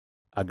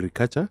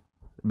agriculture,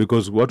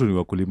 because watu ni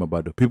wakulima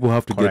bado. People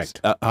have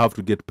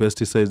to get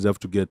pesticides, have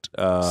to get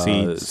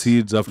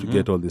seeds, have to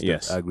get all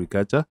this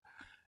agriculture.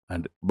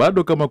 And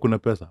bado kama kuna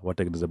pesa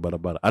watengeneze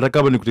barabara. Hata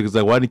kama ni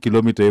kutengeneza 1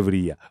 kilometer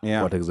every year,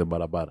 watengeneze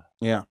barabara.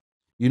 Yeah.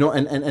 You know,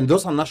 and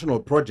those are national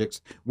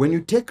projects. When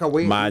you take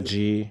away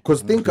Maji,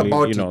 because think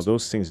about you know,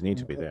 those things need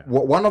to be there.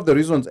 One of the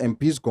reasons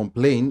MPs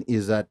complain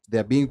is that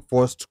they're being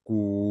forced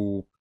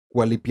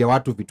kuwalipia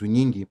watu vitu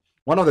nyingi.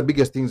 One of the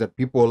biggest things that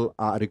people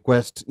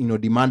request, you know,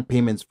 demand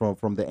payments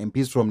from the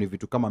MPs from ni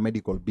vitu kama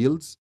medical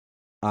bills,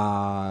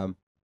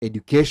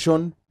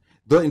 education.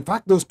 Though in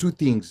fact those two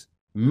things,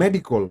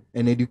 medical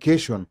and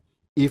education,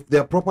 if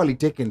they're properly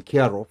taken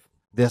care of,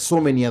 there are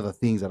so many other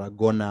things that are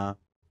gonna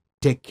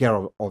take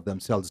care of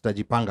themselves.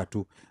 Tajipanga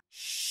tu.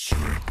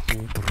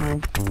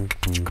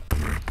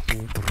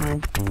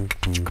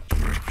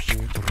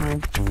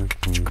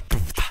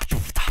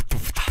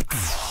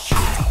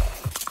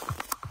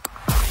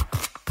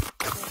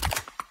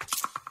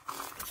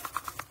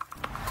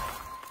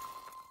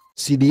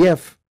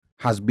 CDF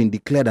has been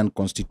declared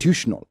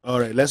unconstitutional. All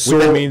right, let's so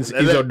that means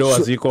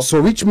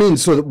so which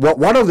means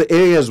one of the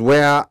areas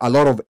where a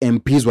lot of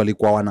MPs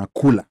walikuwa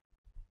wanakula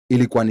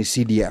ilikuwa ni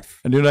CDF.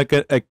 And you know,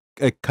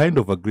 I kind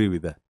of agree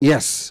with that.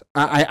 Yes,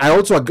 I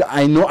also agree.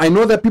 I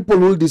know that people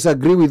will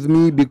disagree with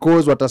me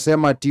because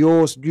watasema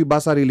tio sijui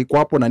basari ilikuwa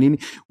hapo na nini,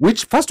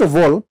 which first of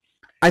all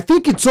I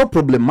think it's so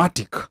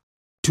problematic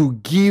to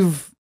give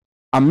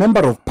a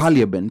member of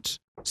parliament,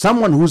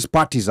 someone who's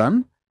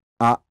partisan,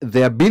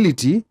 the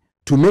ability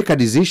to make a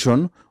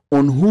decision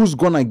on who's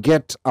gonna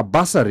get a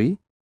bursary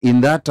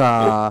in that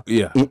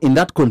in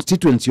that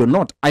constituency or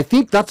not. I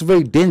think that's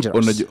very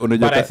dangerous.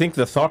 But I think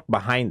the thought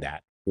behind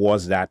that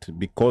was that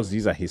because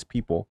these are his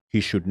people,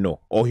 he should know,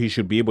 or he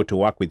should be able to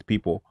work with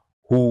people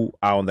who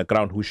are on the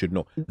ground who should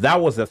know.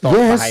 That was the thought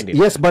behind it.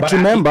 Yes, but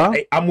remember,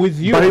 I'm with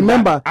you. But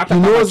remember, he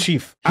knows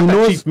chief. He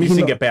knows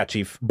missing a pair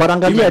chief. But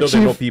angalia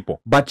chief, people.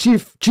 But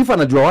chief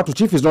anajua watu.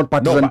 Chief is not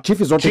partisan.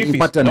 Chief is not taking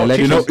part in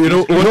elections.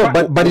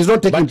 But he's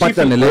not taking part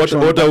in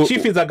elections.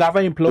 Chief is a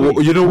government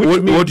employee. You know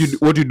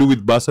what you do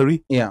with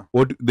bursary? Yeah.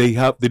 What they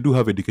do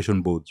have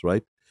education boards,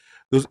 right?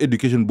 Those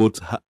education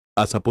boards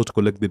are supposed to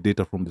collect the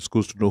data from the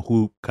schools to know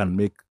who can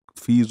make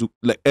fees,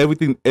 like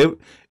everything.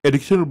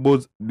 Educational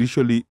boards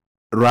usually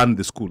run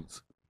the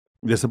schools.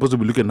 They're supposed to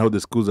be looking at how the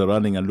schools are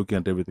running and looking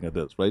at everything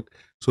else, right?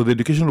 So the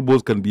educational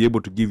boards can be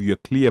able to give you a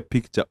clear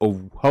picture of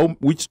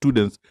which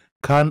students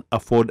can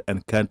afford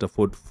and can't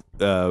afford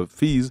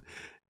fees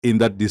in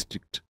that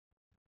district.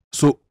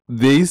 So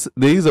there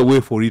is a way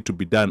for it to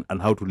be done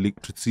and how to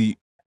see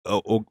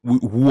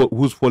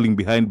who's falling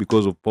behind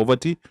because of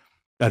poverty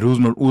and who's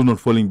not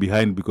falling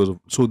behind because of,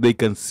 so they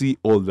can see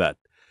all that.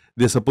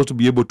 They're supposed to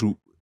be able to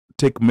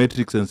take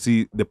metrics and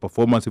see the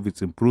performance, if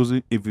it's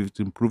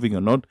improving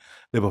or not,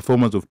 the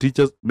performance of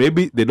teachers.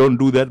 Maybe they don't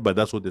do that, but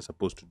that's what they're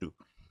supposed to do.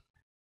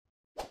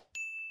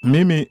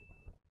 Mimi,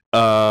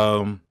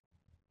 the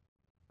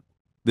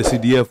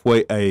CDF,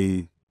 why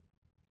I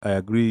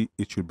agree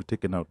it should be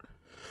taken out.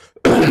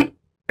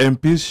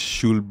 MPs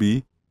should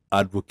be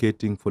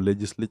advocating for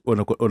legislative.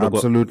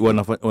 Absolutely.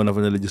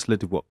 Wanafanya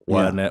legislative work.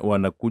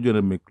 Wanakuja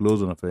na make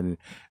laws, wanafanya nini.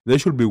 They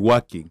should be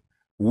working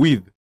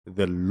with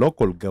the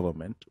local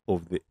government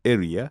of the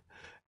area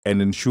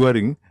and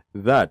ensuring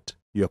that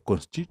your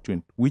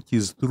constituent, which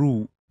is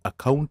through a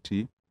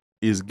county,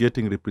 is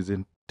getting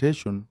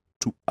representation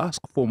to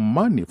ask for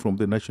money from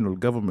the national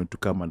government to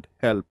come and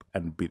help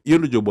and build. Hiyo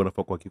ndio job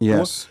wanafaa kwa kikuu.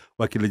 Yes.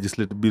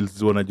 Wakilegislate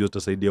bills wanajua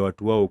tasaidia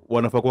watu wao.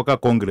 Wanafaa kwa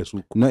Congress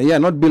huko. No,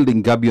 not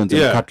building gabions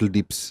and cattle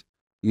dips.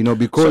 You know,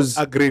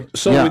 because agreed.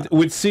 So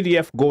with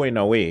CDF going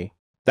away,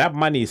 that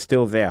money is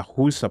still there.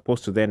 Who's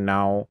supposed to then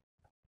now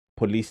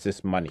police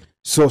this money?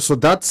 So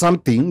that's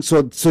something.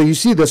 So you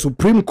see the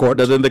Supreme Court,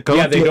 then the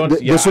county,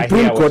 the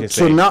Supreme Court.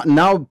 So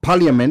now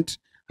Parliament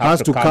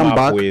has to come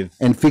back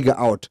and figure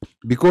out,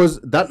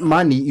 because that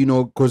money, you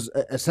know, because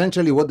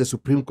essentially what the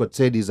Supreme Court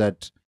said is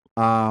that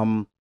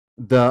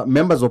the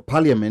members of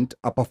Parliament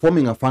are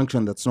performing a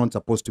function that's not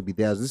supposed to be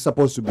theirs. This is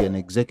supposed to be an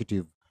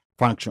executive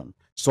function.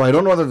 So I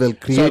don't know whether they'll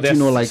create,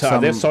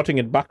 they're sorting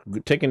it back,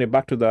 taking it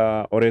back to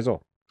the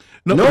Orezo.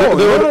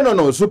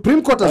 No.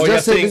 Supreme Court has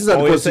just said this is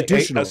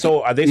unconstitutional.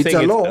 So are they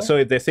saying law?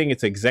 So they're saying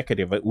it's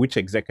executive. Which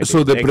executive?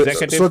 So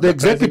the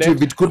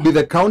executive, it could be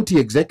the county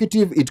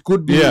executive. It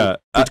could be the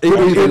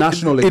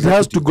national executive. It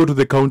has to go to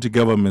the county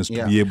governments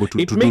to be able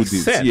to do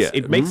this. Sense. Yeah.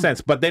 It makes sense.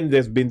 But then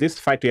there's been this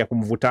fight ya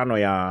kumvutano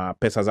ya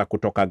pesa za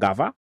kutoka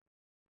gava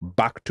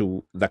back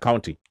to the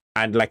county.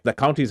 And like the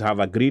counties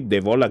have agreed,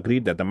 they've all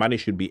agreed that the money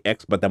should be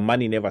X, but the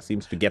money never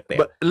seems to get there.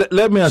 But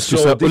let me ask you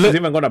something. This is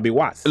even going to be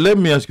worse. Let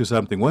me ask you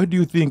something. Why do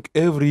you think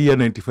every year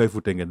 95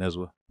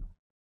 hutengenezwa?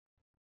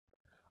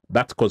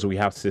 That's because we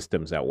have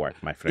systems that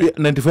work, my friend.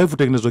 Yeah, 95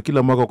 hutengenezwa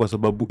kila mwaka kwa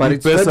sababu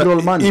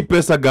hii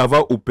pesa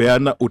gava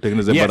upeana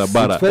utengeneze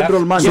barabara.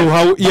 Federal money. So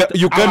how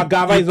you can our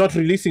gava is not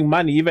releasing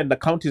money, even the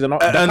counties are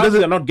not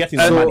are not getting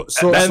the money.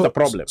 That's the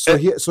problem.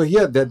 So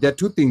here there are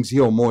two things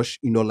here, Mosh,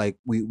 you know, like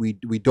we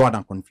don't want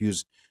to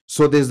confuse.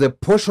 So there's a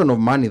portion of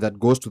money that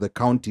goes to the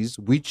counties,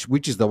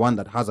 which is the one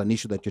that has an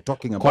issue that you're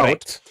talking about.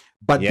 Correct.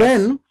 But Yes.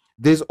 then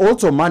there's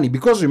also money,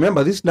 because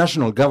remember, this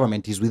national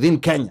government is within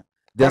Kenya.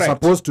 They're Correct.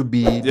 supposed to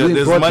be doing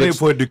there's money projects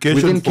for education,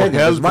 within for Kenya.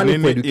 health, There's money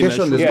in- for in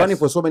education. There's Yes. money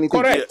for so many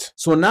things. Correct.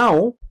 So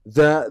now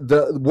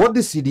the what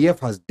the CDF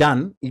has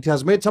done, it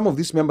has made some of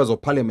these members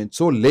of parliament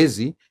so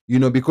lazy,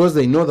 because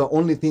they know the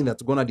only thing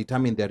that's going to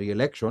determine their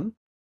re-election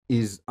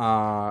is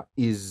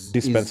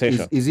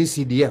Dispensation. is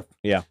CDF.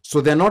 Yeah.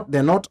 So they're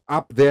not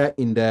up there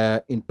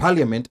in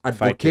parliament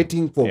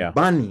advocating for Yeah.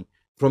 money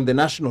from the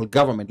national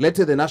government. Let's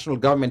say the national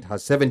government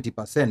has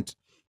 70%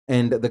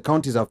 and the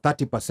counties have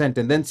 30%,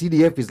 and then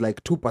CDF is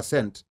like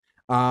 2%.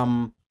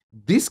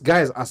 These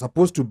guys are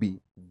supposed to be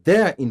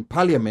there in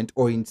parliament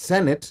or in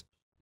Senate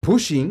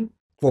pushing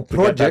for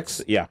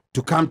projects Yeah.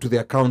 to come to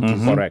their counties.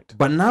 Correct.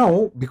 But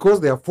now, because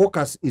their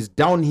focus is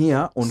down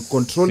here on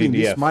controlling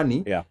this CDF,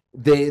 money, yeah.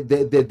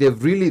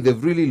 they've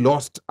really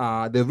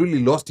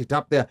lost it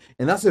up there.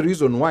 And that's the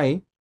reason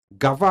why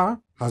Gava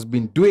has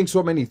been doing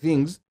so many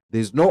things.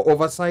 There's no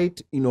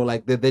oversight,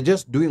 like they're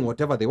just doing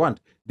whatever they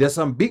want. There's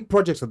some big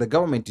projects that the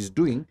government is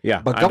doing.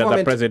 Yeah. But Under the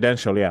government,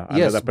 presidential, yeah.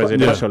 yes, Under the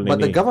presidential but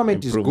the nini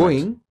government is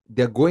improvement.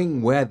 they're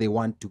going where they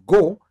want to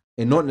go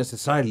and not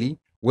necessarily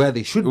where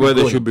they should where be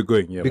they going. should be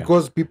going. Yeah.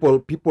 Because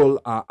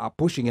people are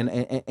pushing,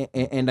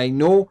 and I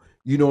know,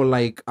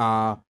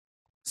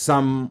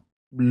 some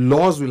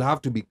laws will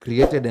have to be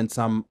created and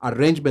some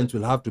arrangements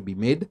will have to be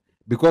made,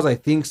 because I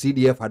think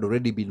CDF had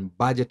already been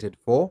budgeted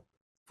for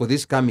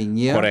this coming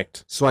year.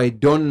 Correct. So I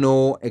don't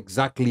know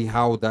exactly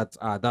how that's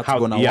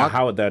gonna work.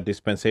 How the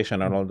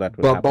dispensation and all that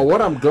will But happen.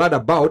 what I'm glad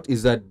about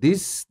is that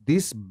this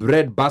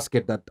bread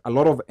basket that a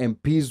lot of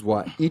MPs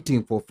were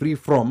eating for free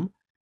from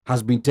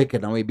has been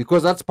taken away,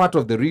 because that's part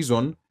of the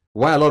reason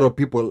why a lot of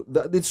people,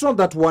 it's not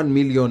that 1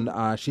 million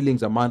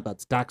shillings a month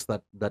that's tax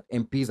that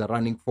MPs are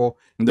running for.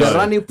 They're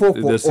running for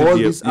the all CDF,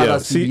 these other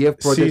CDF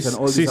projects and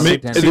all these other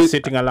things.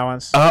 sitting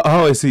allowance.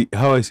 How I see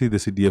the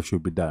CDF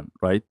should be done,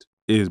 right,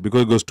 is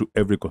because it goes to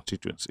every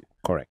constituency.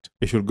 Correct.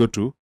 It should go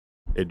to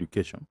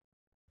education.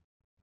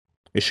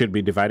 It should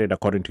be divided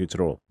according to its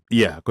role.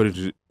 Yeah, according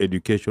to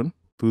education,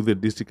 through the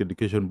district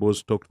education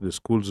boards, talk to the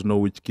schools, know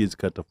which kids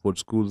can't afford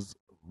schools,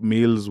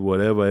 meals,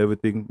 whatever,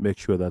 everything, make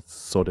sure that's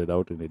sorted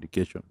out in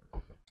education.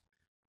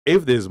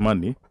 If there's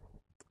money,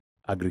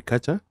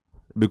 agriculture,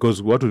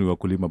 because what ni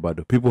wakulima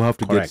bado, people have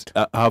to Correct.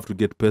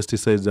 get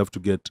pesticides, have to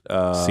get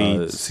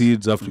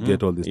seeds, have to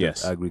get all this Yes.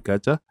 stuff,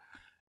 agriculture.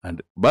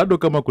 And bado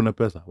kama kuna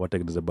pesa,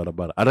 watengeneze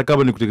barabara. Hata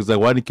kama ni kutengeneza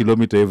 1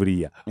 kilometer every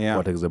year, Yeah.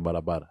 watengeneze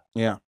barabara.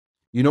 Yeah.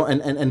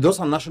 And those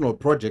are national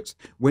projects.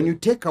 When you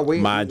take away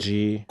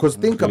Maji. because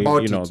think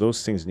about it,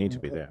 those things need to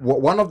be there.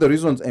 one of the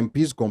reasons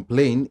MPs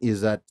complain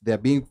is that they're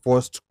being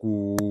forced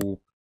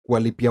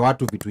kuwalipia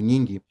watu vitu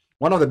nyingi.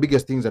 One of the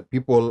biggest things that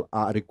people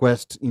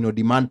request,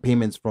 demand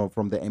payments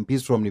from the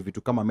MPs from ni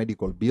vitu kama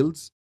medical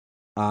bills,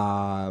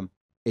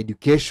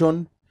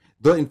 education.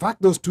 Though in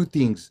fact those two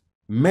things,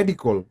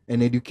 medical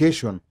and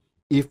education,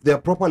 if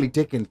they're properly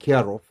taken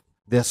care of,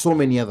 there are so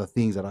many other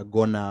things that are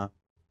gonna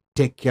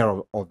take care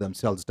of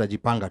themselves.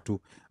 Tajipanga tu.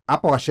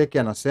 Hapa Washeke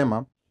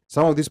anasema,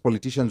 some of these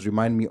politicians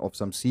remind me of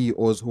some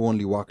CEOs who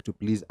only work to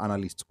please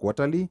analysts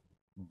quarterly,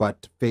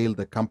 but fail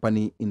the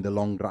company in the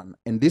long run.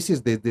 And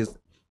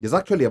there's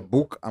actually a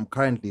book I'm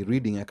currently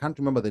reading. I can't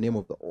remember the name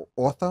of the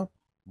author,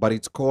 but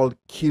it's called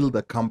Kill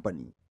the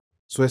Company.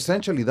 So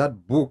essentially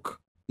that book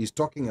is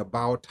talking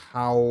about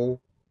how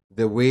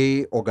the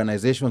way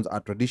organizations are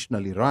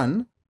traditionally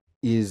run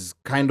is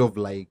kind of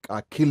like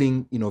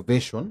killing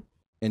innovation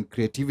and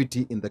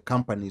creativity in the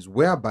companies,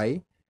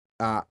 whereby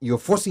you're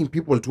forcing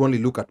people to only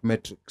look at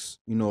metrics,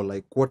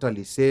 like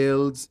quarterly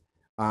sales.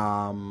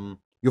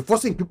 You're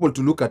forcing people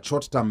to look at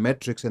short-term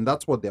metrics, and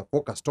that's what they're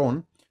focused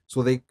on.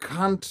 So they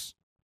can't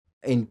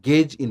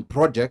engage in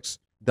projects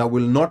that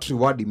will not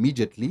reward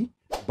immediately,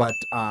 but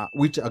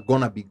which are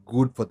gonna be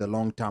good for the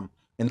long term.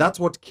 And that's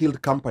what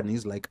killed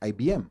companies like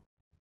IBM.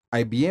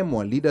 IBM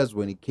were leaders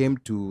when it came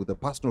to the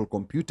personal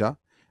computer,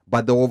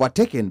 but they were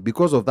overtaken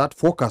because of that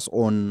focus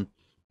on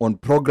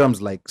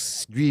programs like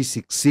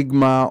Six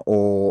Sigma,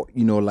 or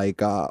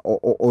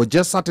or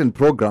just certain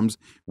programs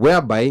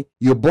whereby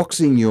you're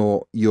boxing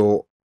your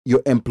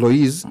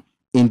employees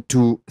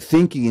into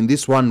thinking in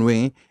this one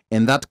way,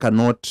 and that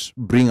cannot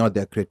bring out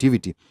their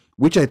creativity,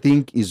 which I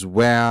think is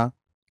where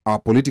our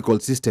political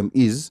system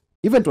is,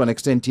 even to an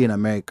extent here in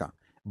America.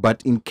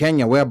 But in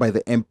Kenya, whereby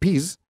the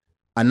MPs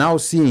are now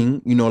seeing,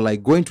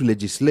 going to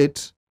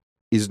legislate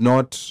is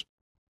not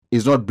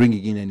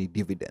bringing in any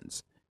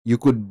dividends. You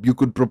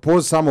could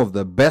propose some of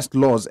the best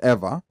laws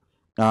ever,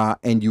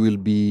 and you will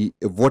be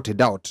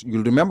voted out.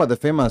 You'll remember the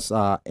famous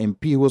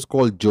MP who was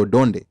called Joe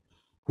Donde,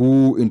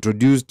 who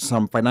introduced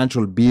some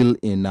financial bill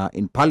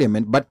in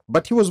Parliament,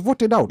 but he was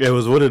voted out. Yeah, he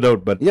was voted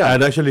out, but Yeah.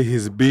 and actually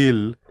his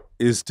bill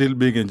is still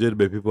being enjoyed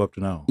by people up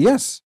to now.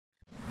 Yes,